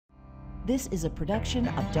This is a production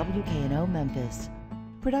of WKNO Memphis.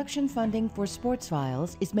 Production funding for Sports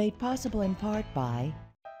Files is made possible in part by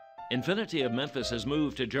Infinity of Memphis has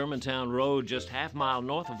moved to Germantown Road, just half-mile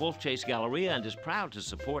north of Wolf Chase Galleria, and is proud to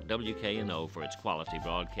support WKNO for its quality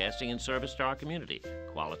broadcasting and service to our community.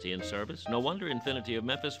 Quality and service? No wonder Infinity of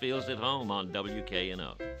Memphis feels at home on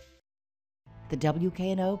WKNO. the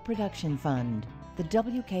WKNO Production Fund, the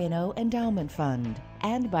WKNO Endowment Fund,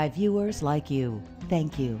 and by viewers like you.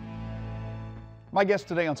 Thank you. My guest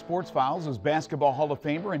today on Sports Files is Basketball Hall of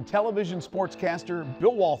Famer and television sportscaster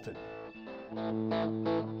Bill Walton.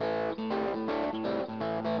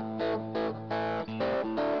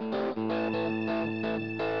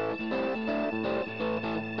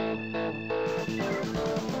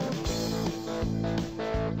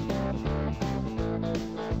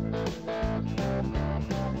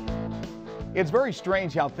 It's very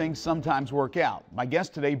strange how things sometimes work out. My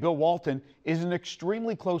guest today, Bill Walton, is an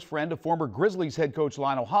extremely close friend of former Grizzlies head coach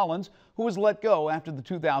Lionel Hollins, who was let go after the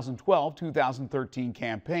 2012-2013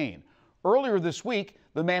 campaign. Earlier this week,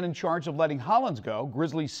 the man in charge of letting Hollins go,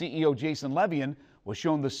 Grizzlies CEO Jason Levian, was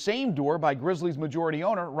shown the same door by Grizzlies majority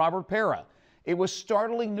owner Robert Pera. It was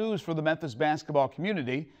startling news for the Memphis basketball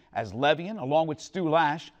community as Levian, along with Stu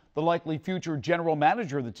Lash, the likely future general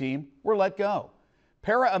manager of the team, were let go.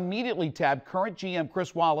 Pera immediately tabbed current GM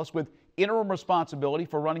Chris Wallace with interim responsibility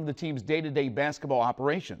for running the team's day-to-day basketball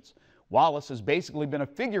operations. Wallace has basically been a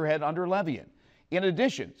figurehead under Levian. In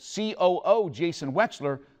addition, COO Jason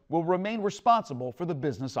Wexler will remain responsible for the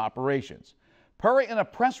business operations. Pera, in a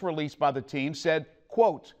press release by the team, said,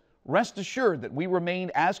 quote, "Rest assured that we remain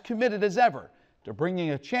as committed as ever to bringing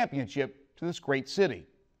a championship to this great city,"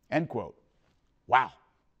 end quote. Wow.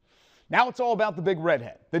 Now it's all about the big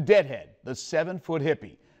redhead, the deadhead, the 7-foot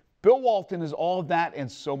hippie. Bill Walton is all of that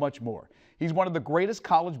and so much more. He's one of the greatest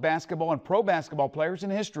college basketball and pro basketball players in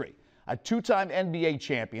history, a 2-time NBA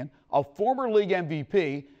champion, a former league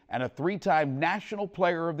MVP, and a 3-time National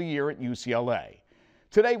Player of the Year at UCLA.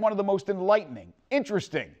 Today, one of the most enlightening,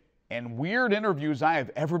 interesting, and weird interviews I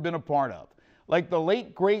have ever been a part of. Like the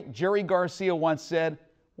late, great Jerry Garcia once said,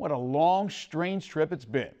 "What a long, strange trip it's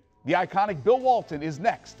been." The iconic Bill Walton is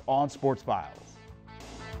next on Sports Files.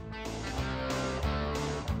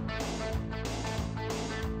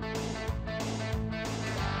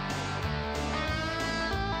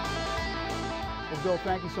 Well, Bill,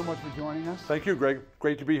 thank you so much for joining us. Thank you, Greg.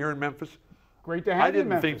 Great to be here in Memphis. Great to have you in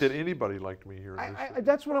Memphis. I didn't think that anybody liked me here.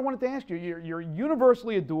 That's what I wanted to ask you. You're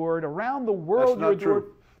universally adored. Around the world, you're adored.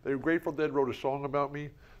 True. The Grateful Dead wrote a song about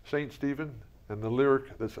me, St. Stephen, and the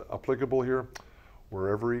lyric that's applicable here,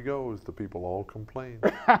 "Wherever he goes, the people all complain."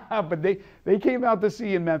 But they came out to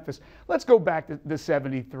see you in Memphis. Let's go back to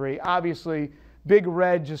 73. Obviously, Big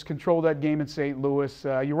Red just controlled that game in St. Louis.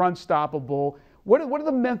 You're unstoppable. What do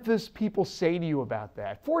the Memphis people say to you about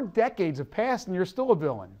that? 4 decades have passed and you're still a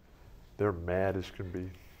villain. They're mad as can be.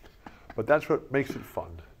 But that's what makes it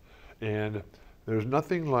fun. And there's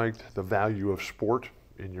nothing like the value of sport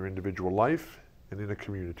in your individual life and in a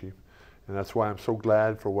community. And that's why I'm so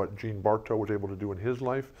glad for what Gene Bartow was able to do in his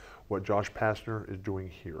life, what Josh Pastner is doing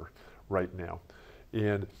here right now.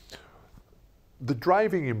 And the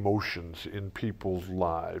driving emotions in people's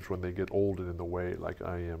lives when they get old and in the way like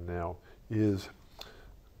I am now is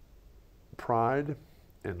pride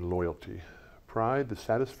and loyalty. Pride, the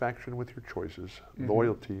satisfaction with your choices.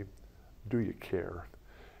 Loyalty, do you care?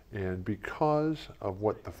 And because of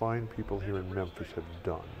what the fine people here in Memphis have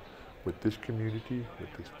done with this community, with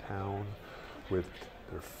this town, with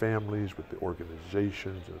their families, with the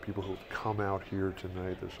organizations, and the people who have come out here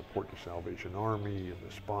tonight to support the Salvation Army and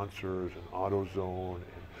the sponsors and AutoZone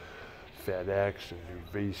and FedEx and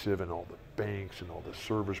Nuvasiv and all the banks and all the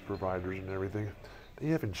service providers and everything, they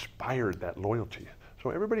have inspired that loyalty. So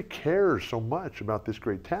everybody cares so much about this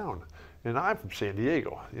great town. And I'm from San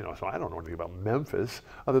Diego, so I don't know anything about Memphis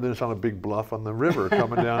other than it's on a big bluff on the river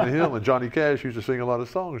coming down the hill. And Johnny Cash used to sing a lot of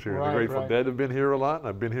songs here. Right, the Grateful Dead have been here a lot, and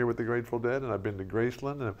I've been here with the Grateful Dead, and I've been to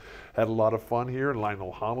Graceland, and I've had a lot of fun here. And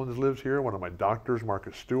Lionel Hollins lives here. One of my doctors,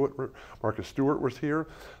 Marcus Stewart was here.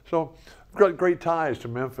 So great ties to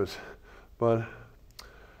Memphis, but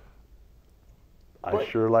I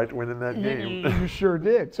sure liked winning that game. You sure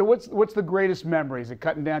did. So what's the greatest memory? Is it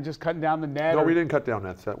cutting down the net? No, we didn't cut down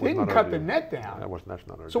nets. That was didn't not cut our the deal. net down. That's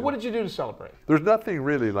not our So deal. what did you do to celebrate? There's nothing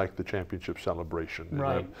really like the championship celebration. And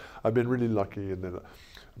Right. I've been really lucky in that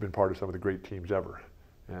I've been part of some of the great teams ever.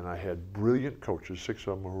 And I had brilliant coaches, 6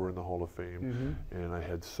 of them who were in the Hall of Fame. And I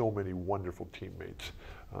had so many wonderful teammates,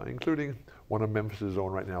 including one of Memphis'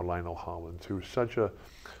 own right now, Lionel Hollins, who's such a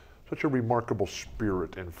remarkable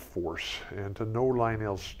spirit and force. And to know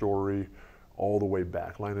Lionel's story all the way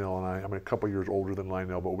back. Lionel and I'm a couple years older than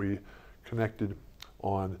Lionel, but we connected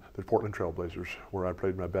on the Portland Trail Blazers, where I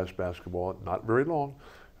played my best basketball, not very long,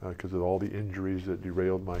 because of all the injuries that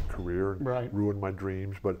derailed my career and ruined my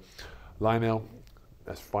dreams. But Lionel,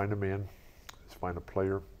 as fine a man, as fine a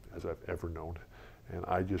player as I've ever known. And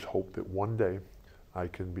I just hope that one day I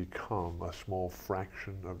can become a small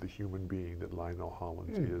fraction of the human being that Lionel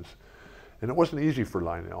Hollins is. And it wasn't easy for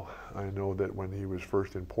Lionel. I know that when he was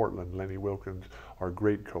first in Portland, Lenny Wilkins, our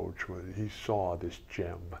great coach, he saw this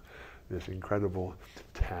gem, this incredible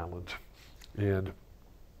talent. And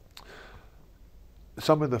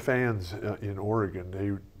some of the fans in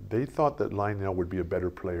Oregon, they thought that Lionel would be a better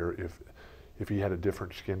player if he had a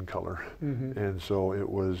different skin color. And so it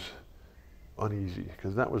was uneasy,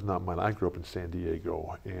 because that was not mine. I grew up in San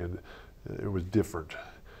Diego, and it was different.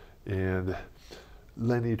 And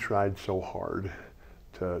Lenny tried so hard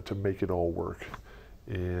to make it all work.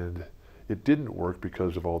 And it didn't work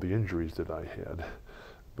because of all the injuries that I had.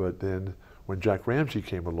 But then when Jack Ramsey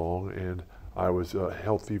came along, and I was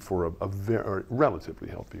healthy for relatively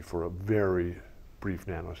healthy for a very brief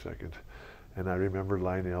nanosecond. And I remember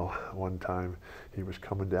Lionel, one time, he was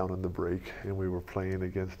coming down on the break, and we were playing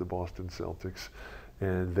against the Boston Celtics,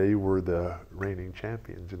 and they were the reigning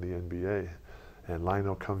champions in the NBA. And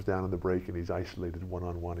Lionel comes down on the break, and he's isolated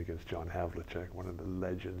one-on-one against John Havlicek, one of the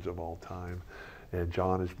legends of all time. And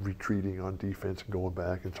John is retreating on defense and going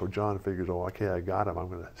back. And so John figures, oh, okay, I got him. I'm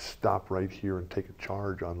going to stop right here and take a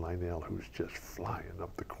charge on Lionel, who's just flying up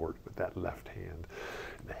the court with that left hand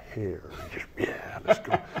and the hair. And just, yeah, let's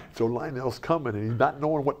go. So Lionel's coming, and he's not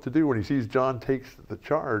knowing what to do when he sees John takes the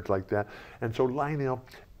charge like that. And so Lionel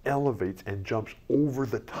elevates and jumps over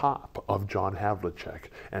the top of John Havlicek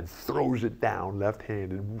and throws it down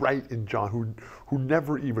left-handed right in John, who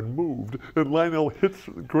never even moved. And Lionel hits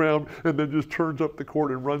the ground and then just turns up the court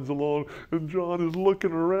and runs along. And John is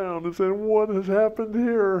looking around and saying, what has happened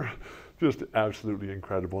here? Just absolutely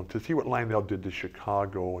incredible. And to see what Lionel did to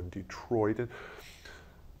Chicago and Detroit. And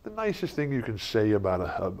the nicest thing you can say about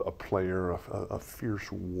a player, a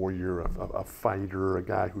fierce warrior, a fighter, a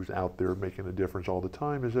guy who's out there making a difference all the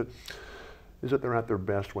time is that they're at their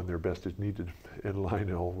best when their best is needed. And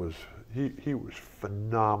Lionel was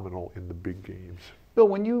phenomenal in the big games. Bill,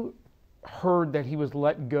 when you heard that he was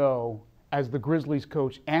let go as the Grizzlies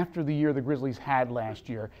coach after the year the Grizzlies had last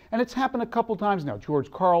year, and it's happened a couple times now, George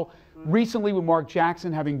Karl, recently with Mark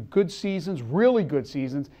Jackson having good seasons, really good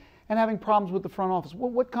seasons, and having problems with the front office.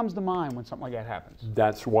 What comes to mind when something like that happens?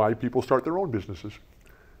 That's why people start their own businesses.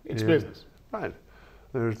 It's business. Right.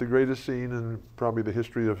 There's the greatest scene in probably the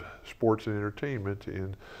history of sports and entertainment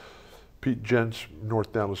in Pete Gent's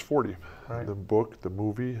North Dallas 40. Right. The book, the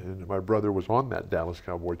movie, and my brother was on that Dallas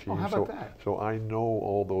Cowboy team. Oh, how about that? So I know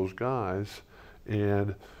all those guys.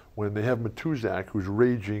 And when they have Matuzak, who's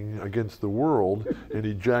raging against the world, and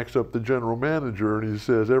he jacks up the general manager, and he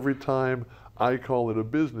says, every time I call it a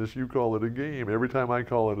business, you call it a game. Every time I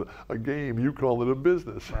call it a game, you call it a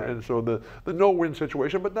business. Right. And so the no-win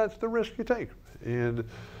situation, but that's the risk you take. And, you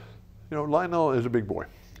know, Lionel is a big boy,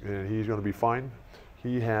 and he's going to be fine.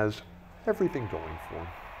 He has everything going for him.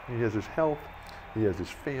 He has his health, he has his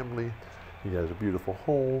family, he has a beautiful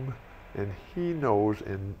home, and he knows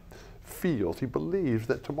and feels, he believes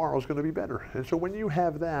that tomorrow's going to be better. And so when you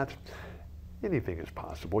have that, anything is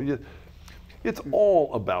possible. It's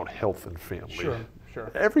all about health and family. Sure,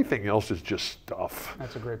 sure. Everything else is just stuff.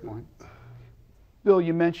 That's a great point. Bill,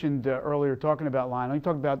 you mentioned earlier, talking about Lionel, you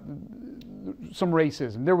talked about some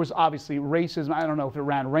racism. There was obviously racism. I don't know if it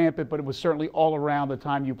ran rampant, but it was certainly all around the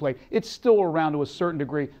time you played. It's still around to a certain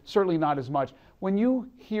degree, certainly not as much. When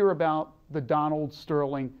you hear about the Donald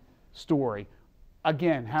Sterling story,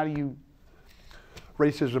 again, how do you...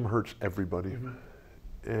 Racism hurts everybody.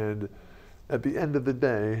 And at the end of the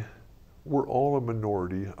day, we're all a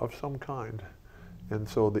minority of some kind. And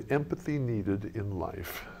so the empathy needed in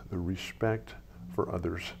life, the respect for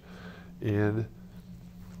others. And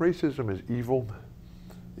racism is evil,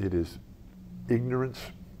 it is ignorance,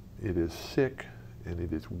 it is sick, and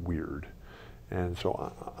it is weird. And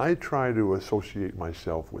so I try to associate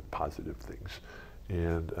myself with positive things.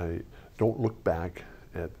 And I don't look back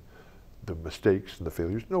at the mistakes and the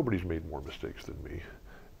failures. Nobody's made more mistakes than me.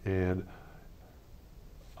 And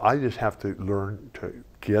I just have to learn to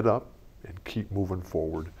get up and keep moving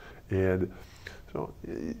forward. And so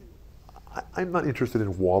I'm not interested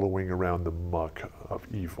in wallowing around the muck of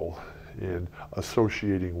evil and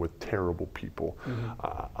associating with terrible people.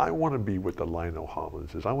 I want to be with the Lionel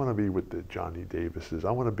Hollinses. I want to be with the Johnny Davises.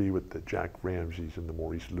 I want to be with the Jack Ramseys and the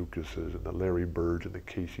Maurice Lucases and the Larry Birds and the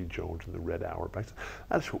Casey Jones and the Red Auerbachs.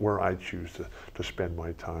 That's where I choose to spend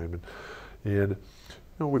my time. And And you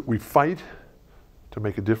know, we fight to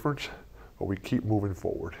make a difference, but we keep moving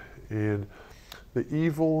forward. And the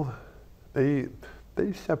evil, they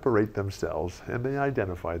separate themselves and they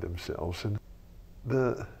identify themselves. And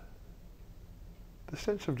the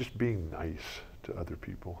sense of just being nice to other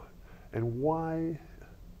people. And why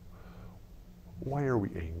are we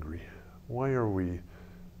angry? Why are we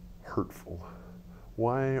hurtful?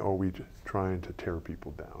 Why are we trying to tear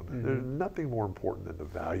people down? Mm-hmm. There's nothing more important than the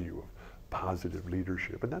value of positive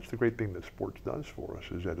leadership. And that's the great thing that sports does for us,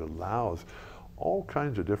 is that it allows all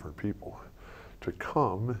kinds of different people to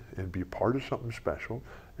come and be part of something special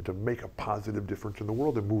and to make a positive difference in the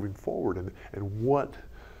world and moving forward. And what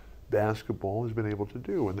basketball has been able to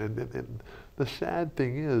do. And the sad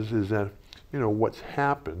thing is that, you know, what's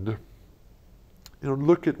happened, you know,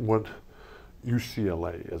 look at what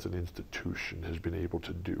UCLA as an institution has been able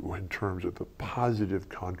to do in terms of the positive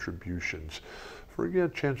contributions.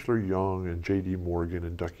 Forget Chancellor Young and J.D. Morgan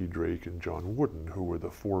and Ducky Drake and John Wooden, who were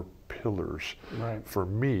the four pillars for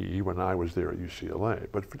me when I was there at UCLA.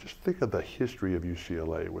 But just think of the history of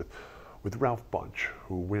UCLA with Ralph Bunche,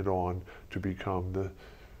 who went on to become the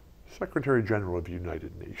Secretary General of the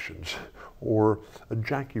United Nations, or a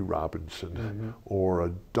Jackie Robinson, or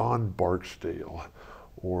a Don Barksdale,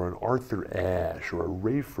 or an Arthur Ashe, or a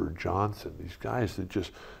Rayford Johnson. These guys that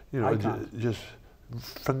just, you know, just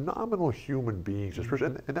phenomenal human beings.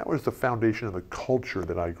 And that was the foundation of the culture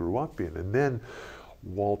that I grew up in. And then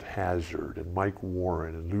Walt Hazzard and Mike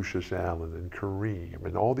Warren and Lucius Allen and Kareem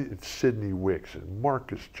and all the Sidney Wicks and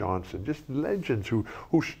Marcus Johnson, just legends who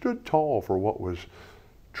stood tall for what was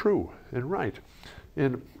true and right.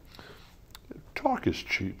 And talk is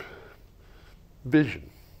cheap. Vision,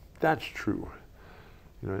 that's true.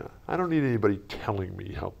 You know, I don't need anybody telling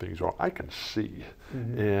me how things are. I can see.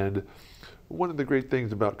 And one of the great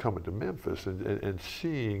things about coming to Memphis and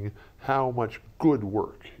seeing how much good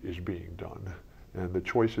work is being done and the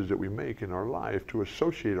choices that we make in our life to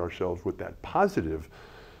associate ourselves with that positive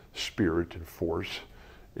spirit and force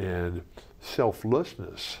and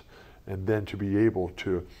selflessness, and then to be able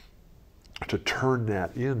to turn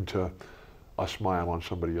that into a smile on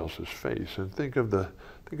somebody else's face. And think of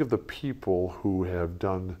the people who have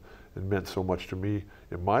done and meant so much to me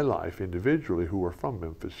in my life individually, who are from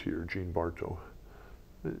Memphis here. Gene Bartow,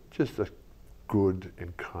 just a good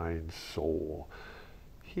and kind soul.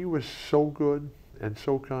 He was so good and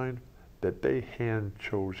so kind that they hand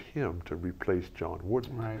chose him to replace John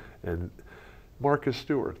Wooden. Right. And Marcus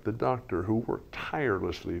Stewart, the doctor who worked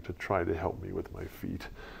tirelessly to try to help me with my feet.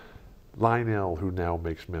 Lionel, who now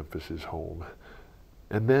makes Memphis his home.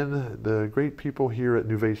 And then the great people here at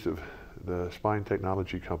NuVasive, the spine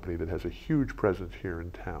technology company that has a huge presence here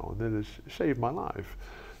in town, that has saved my life.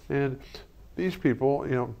 And these people,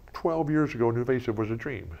 you know, 12 years ago, NuVasive was a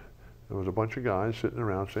dream. There was a bunch of guys sitting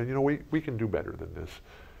around saying, you know, we can do better than this.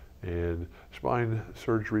 And spine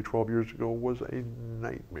surgery 12 years ago was a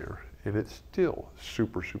nightmare. And it's still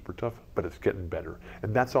super, super tough, but it's getting better.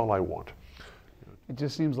 And that's all I want. It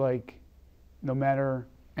just seems like no matter,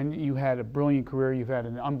 and you had a brilliant career, you've had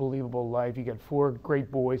an unbelievable life, you got 4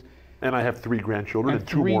 great boys. And I have 3 grandchildren and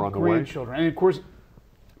 2 more on the way. 3 grandchildren. And of course,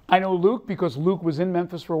 I know Luke because Luke was in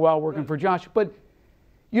Memphis for a while working for Josh, but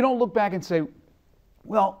you don't look back and say,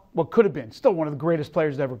 well, what could have been, still one of the greatest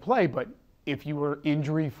players to ever play, but if you were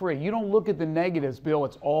injury-free. You don't look at the negatives, Bill,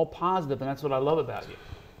 it's all positive, and that's what I love about you.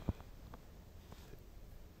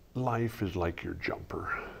 Life is like your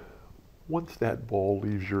jumper. Once that ball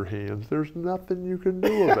leaves your hands, there's nothing you can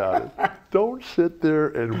do about it. Don't sit there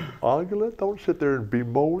and ogle it. Don't sit there and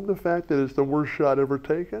bemoan the fact that it's the worst shot ever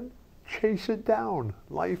taken. Chase it down.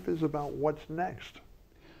 Life is about what's next.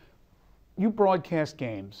 You broadcast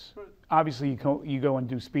games. Obviously, you go and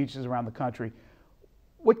do speeches around the country.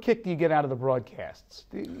 What kick do you get out of the broadcasts?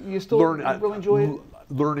 Do you still really enjoy it?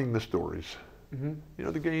 Learning the stories. You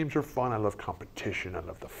know, the games are fun. I love competition. I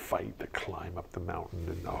love the fight, the climb up the mountain,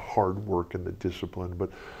 and the hard work and the discipline.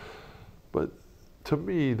 But to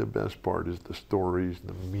me, the best part is the stories,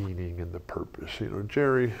 the meaning, and the purpose. You know,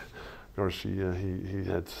 Jerry Garcia, he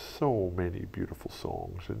had so many beautiful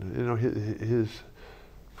songs, and you know, his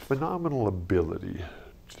phenomenal ability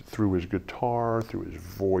through his guitar, through his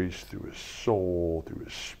voice, through his soul, through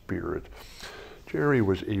his spirit. Jerry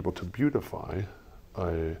was able to beautify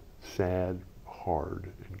a sad,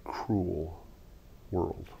 hard, and cruel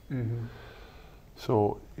world.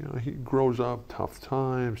 So, you know, he grows up, tough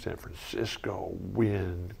times, San Francisco,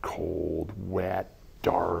 wind, cold, wet,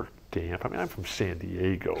 dark, damp. I mean, I'm from San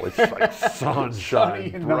Diego. It's like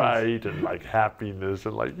sunshine, bright, and like happiness,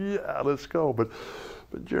 and like, yeah, let's go. But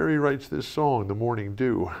Jerry writes this song, The Morning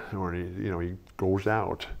Dew, where he goes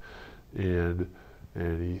out and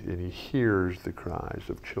he hears the cries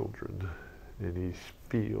of children, and he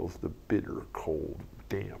feels the bitter, cold,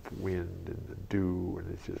 damp wind and the dew,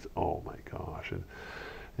 and it's just, oh my gosh.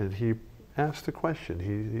 And he asks the question,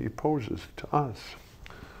 he poses to us,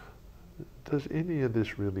 does any of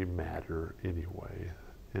this really matter anyway?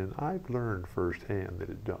 And I've learned firsthand that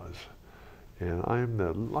it does. And I'm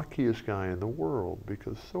the luckiest guy in the world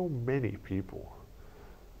because so many people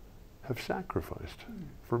have sacrificed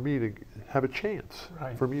for me to have a chance,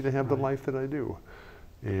 for me to have the life that I do.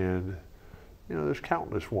 And you know, there's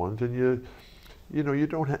countless ones, and you know, you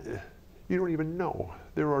don't even know.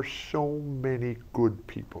 There are so many good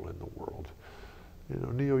people in the world. You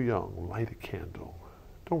know, Neil Young, light a candle.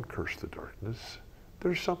 Don't curse the darkness.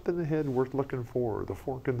 There's something ahead worth looking for. The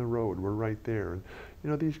fork in the road, we're right there. And you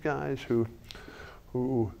know, these guys who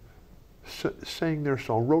sang their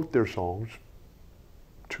song, wrote their songs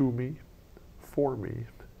to me, for me,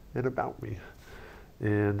 and about me.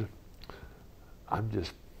 And I'm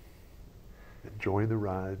just enjoying the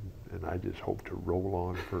ride, and I just hope to roll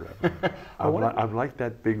on forever. I'm like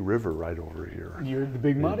that big river right over here. You're the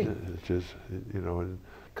big muddy. It's just, you know.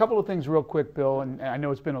 A couple of things real quick, Bill, and I know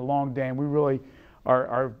it's been a long day, and we really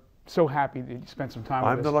are so happy that you spent some time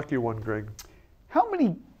with us. I'm the lucky one, Greg. How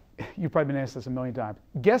many, you've probably been asked this a million times,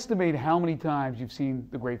 guesstimate how many times you've seen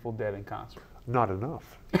the Grateful Dead in concert? Not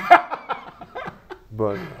enough.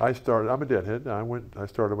 But I'm a Deadhead. I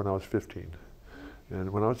started when I was 15. And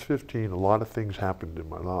when I was 15, a lot of things happened in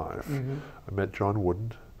my life. I met John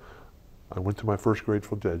Wooden. I went to my first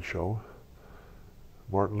Grateful Dead show.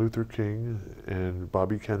 Martin Luther King and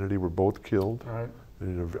Bobby Kennedy were both killed.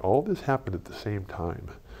 And all this happened at the same time.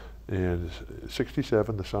 And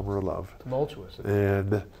 67, the summer of love. Tumultuous.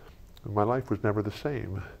 And my life was never the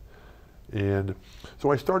same. And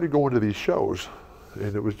so I started going to these shows,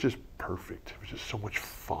 and it was just perfect. It was just so much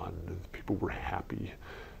fun, and people were happy.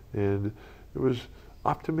 And it was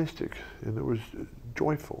optimistic, and it was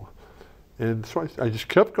joyful. And so I just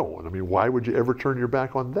kept going. I mean, why would you ever turn your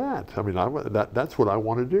back on that? I mean, that's what I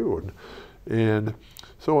want to do. And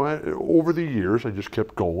so over the years, I just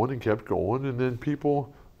kept going, and then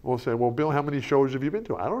people will say, well, Bill, how many shows have you been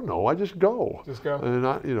to? I don't know, I just go. Just go.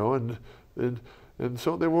 And you know, and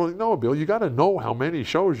so they were like, no, Bill, you got to know how many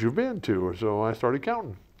shows you've been to. So I started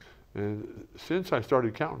counting. And since I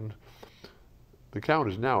started counting, the count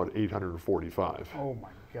is now at 845. Oh my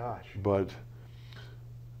gosh. But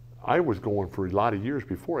I was going for a lot of years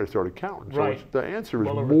before I started counting. So the answer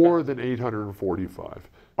is more than 845.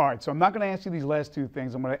 All right, so I'm not going to ask you these last two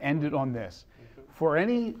things. I'm going to end it on this. For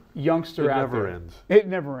any youngster out there. It never ends. It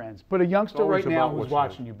never ends. But a youngster right now who's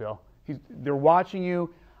watching you, Bill, they're watching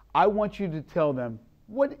you. I want you to tell them,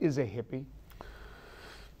 what is a hippie?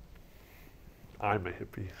 I'm a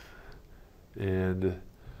hippie. And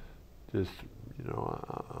just, you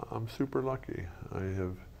know, I'm super lucky. I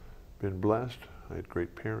have been blessed. I had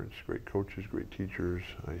great parents, great coaches, great teachers.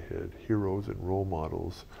 I had heroes and role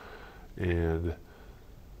models. And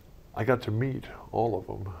I got to meet all of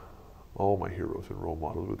them, all my heroes and role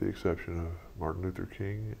models, with the exception of Martin Luther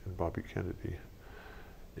King and Bobby Kennedy.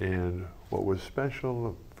 And what was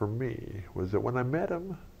special for me was that when I met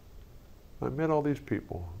them, I met all these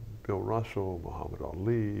people, Bill Russell, Muhammad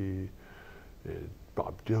Ali, and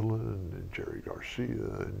Bob Dylan, and Jerry Garcia,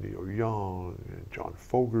 and Neil Young, and John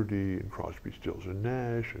Fogerty, and Crosby, Stills and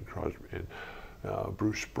Nash, and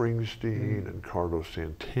Bruce Springsteen, and Carlos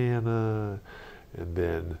Santana, and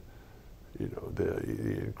then, you know, the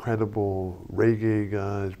incredible reggae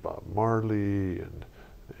guys, Bob Marley, and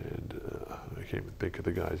I can't even think of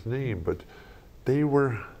the guy's name, but they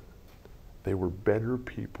were better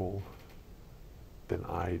people than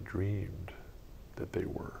I dreamed that they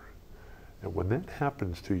were. And when that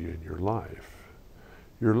happens to you in your life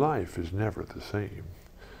is never the same.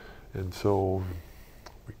 And so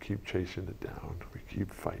we keep chasing it down, we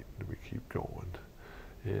keep fighting, we keep going.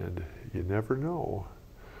 And you never know.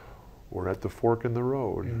 We're at the fork in the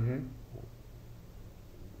road.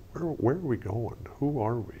 Where are we going? Who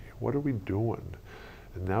are we? What are we doing?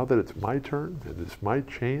 And now that it's my turn and it's my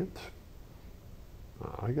chance,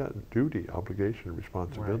 I got duty, obligation,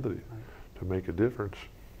 responsibility to make a difference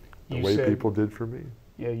the way people did for me.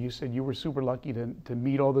 Yeah, you said you were super lucky to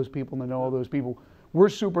meet all those people and to know all those people. We're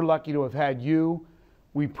super lucky to have had you.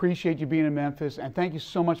 We appreciate you being in Memphis, and thank you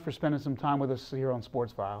so much for spending some time with us here on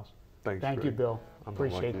Sports Files. Thanks, Thank you, Bill. I'm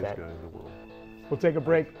appreciate the luckiest guy in the world. We'll take a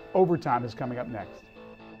break. Overtime is coming up next.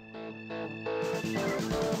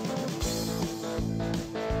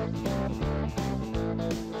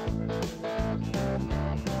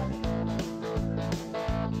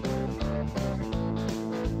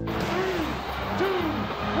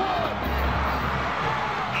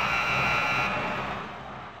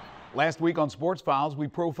 Last week on Sports Files, we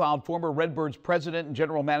profiled former Redbirds president and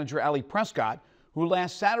general manager Allie Prescott, who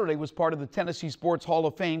last Saturday was part of the Tennessee Sports Hall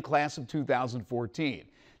of Fame class of 2014.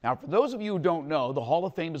 Now, for those of you who don't know, the Hall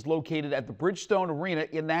of Fame is located at the Bridgestone Arena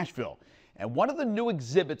in Nashville. And one of the new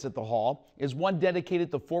exhibits at the Hall is one dedicated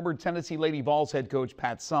to former Tennessee Lady Vols head coach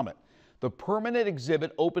Pat Summitt. The permanent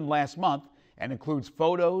exhibit opened last month and includes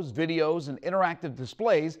photos, videos, and interactive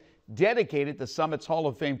displays dedicated to Summitt's Hall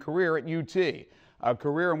of Fame career at UT, a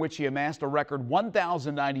career in which he amassed a record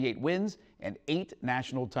 1,098 wins and 8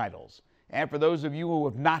 national titles. And for those of you who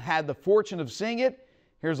have not had the fortune of seeing it,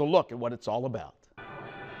 here's a look at what it's all about.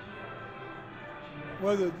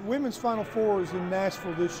 Well, the women's Final Four is in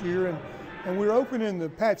Nashville this year, and we're opening the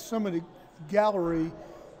Pat Summitt Gallery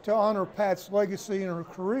to honor Pat's legacy and her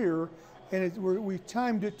career, and we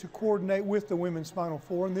timed it to coordinate with the women's Final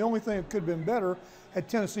Four, and the only thing that could have been better had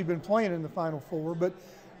Tennessee been playing in the Final Four. But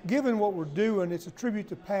given what we're doing, it's a tribute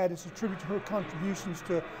to Pat, it's a tribute to her contributions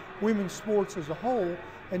to women's sports as a whole,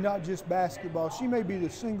 and not just basketball. She may be the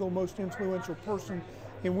single most influential person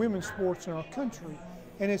in women's sports in our country,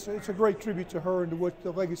 and it's a great tribute to her and to what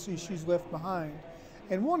the legacy she's left behind.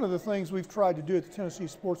 And one of the things we've tried to do at the Tennessee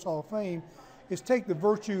Sports Hall of Fame is take the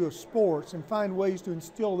virtue of sports and find ways to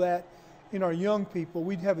instill that in our young people.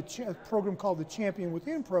 We'd have a program called the Champion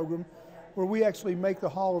Within program, where we actually make the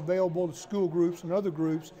hall available to school groups and other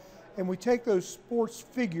groups, and we take those sports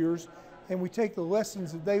figures and we take the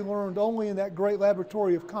lessons that they learned only in that great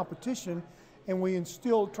laboratory of competition, and we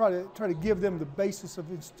try to give them the basis of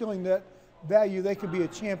instilling that value. They can be a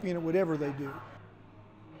champion at whatever they do.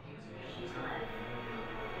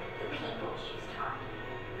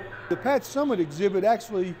 The Pat Summitt exhibit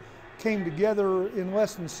actually came together in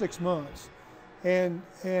less than 6 months. And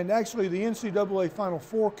actually the NCAA Final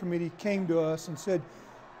Four committee came to us and said,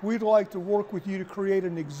 we'd like to work with you to create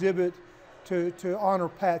an exhibit to honor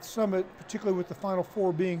Pat Summitt, particularly with the Final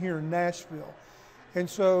Four being here in Nashville. And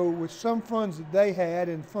so with some funds that they had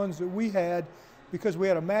and funds that we had, because we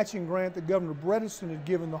had a matching grant that Governor Bredesen had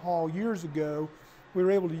given the Hall years ago, we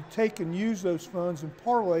were able to take and use those funds and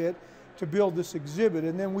parlay it to build this exhibit.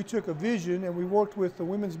 And then we took a vision and we worked with the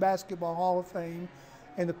Women's Basketball Hall of Fame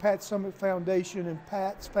and the Pat Summitt Foundation and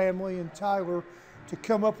Pat's family and Tyler to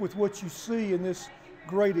come up with what you see in this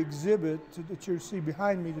great exhibit that you see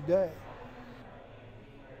behind me today.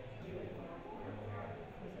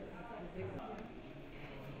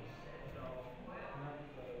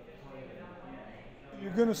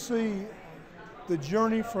 You're going to see the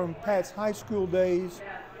journey from Pat's high school days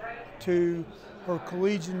to her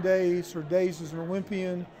collegiate days, her days as an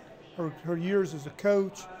Olympian, her years as a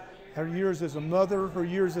coach, her years as a mother, her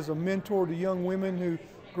years as a mentor to young women who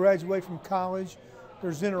graduate from college.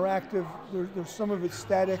 There's interactive, there's some of it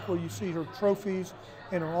static where you see her trophies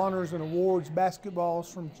and her honors and awards,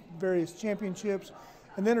 basketballs from various championships.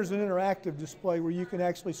 And then there's an interactive display where you can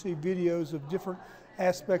actually see videos of different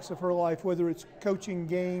aspects of her life, whether it's coaching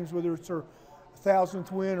games, whether it's her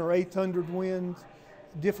 1,000th win or 800th win,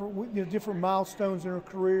 different milestones in her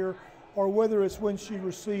career, or whether it's when she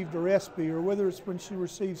received her ESPY, or whether it's when she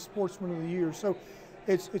received Sportsman of the Year. So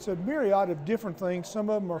it's a myriad of different things. Some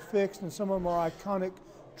of them are fixed and some of them are iconic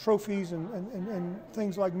trophies and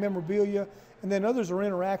things like memorabilia. And then others are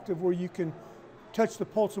interactive where you can touch the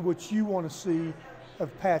pulse of what you want to see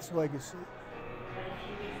of Pat's legacy.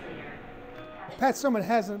 Pat Summitt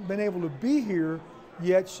hasn't been able to be here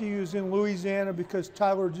yet. She was in Louisiana because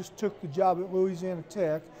Tyler just took the job at Louisiana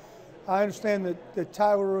Tech. I understand that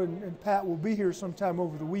Tyler and Pat will be here sometime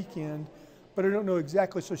over the weekend, but I don't know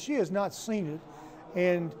exactly. So she has not seen it.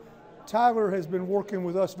 And Tyler has been working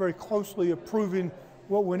with us very closely, approving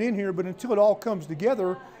what went in here, but until it all comes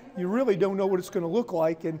together, you really don't know what it's going to look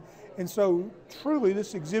like. And so truly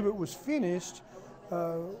this exhibit was finished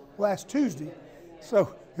last Tuesday.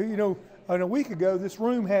 So, you know, a week ago, this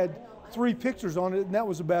room had 3 pictures on it, and that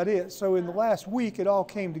was about it. So in the last week, it all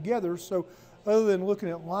came together. So other than looking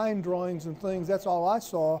at line drawings and things, that's all I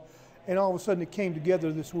saw, and all of a sudden it came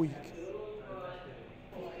together this week.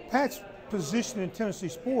 Pat's position in Tennessee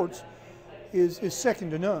sports is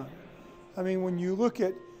second to none. I mean, when you look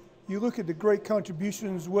at the great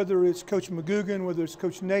contributions, whether it's Coach McGugan, whether it's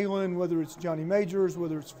Coach Nalen, whether it's Johnny Majors,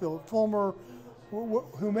 whether it's Philip Fulmer,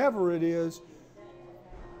 whomever it is,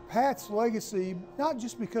 Pat's legacy, not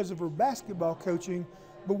just because of her basketball coaching,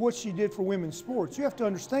 but what she did for women's sports. You have to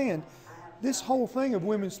understand, this whole thing of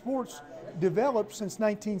women's sports developed since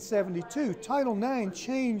 1972. Title IX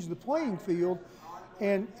changed the playing field,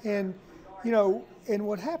 and you know, and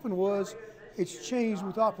what happened was, it's changed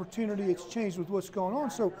with opportunity, it's changed with what's going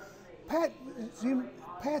on. So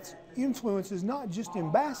Pat's influence is not just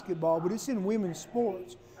in basketball, but it's in women's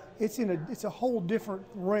sports. it's a whole different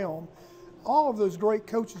realm. All of those great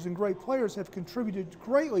coaches and great players have contributed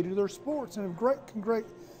greatly to their sports and have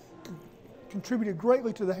contributed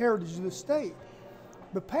greatly to the heritage of the state.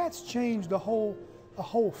 But Pat's changed a whole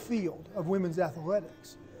field of women's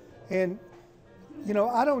athletics. And, you know,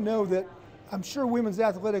 I don't know that, I'm sure women's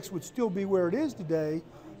athletics would still be where it is today,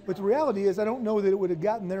 but the reality is I don't know that it would have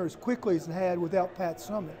gotten there as quickly as it had without Pat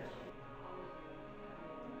Summitt.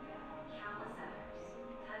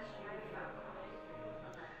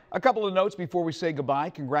 A couple of notes before we say goodbye.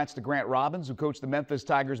 Congrats to Grant Robbins, who coached the Memphis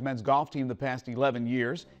Tigers men's golf team the past 11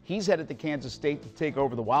 years. He's headed to Kansas State to take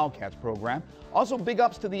over the Wildcats program. Also, big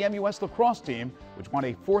ups to the MUS lacrosse team, which won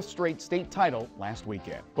a 4th straight state title last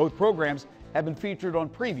weekend. Both programs have been featured on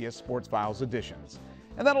previous Sports Files editions.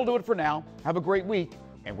 And that'll do it for now. Have a great week,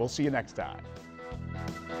 and we'll see you next time.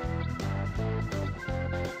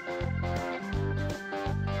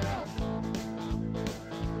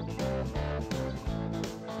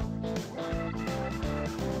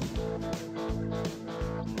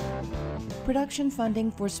 Production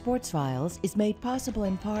funding for Sports Files is made possible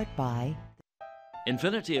in part by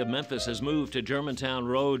Infinity of Memphis has moved to Germantown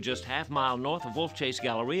Road, just half-mile north of Wolf Chase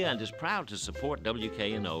Galleria, and is proud to support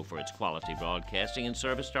WKNO for its quality broadcasting and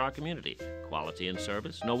service to our community. Quality and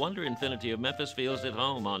service? No wonder Infinity of Memphis feels at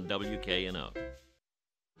home on WKNO.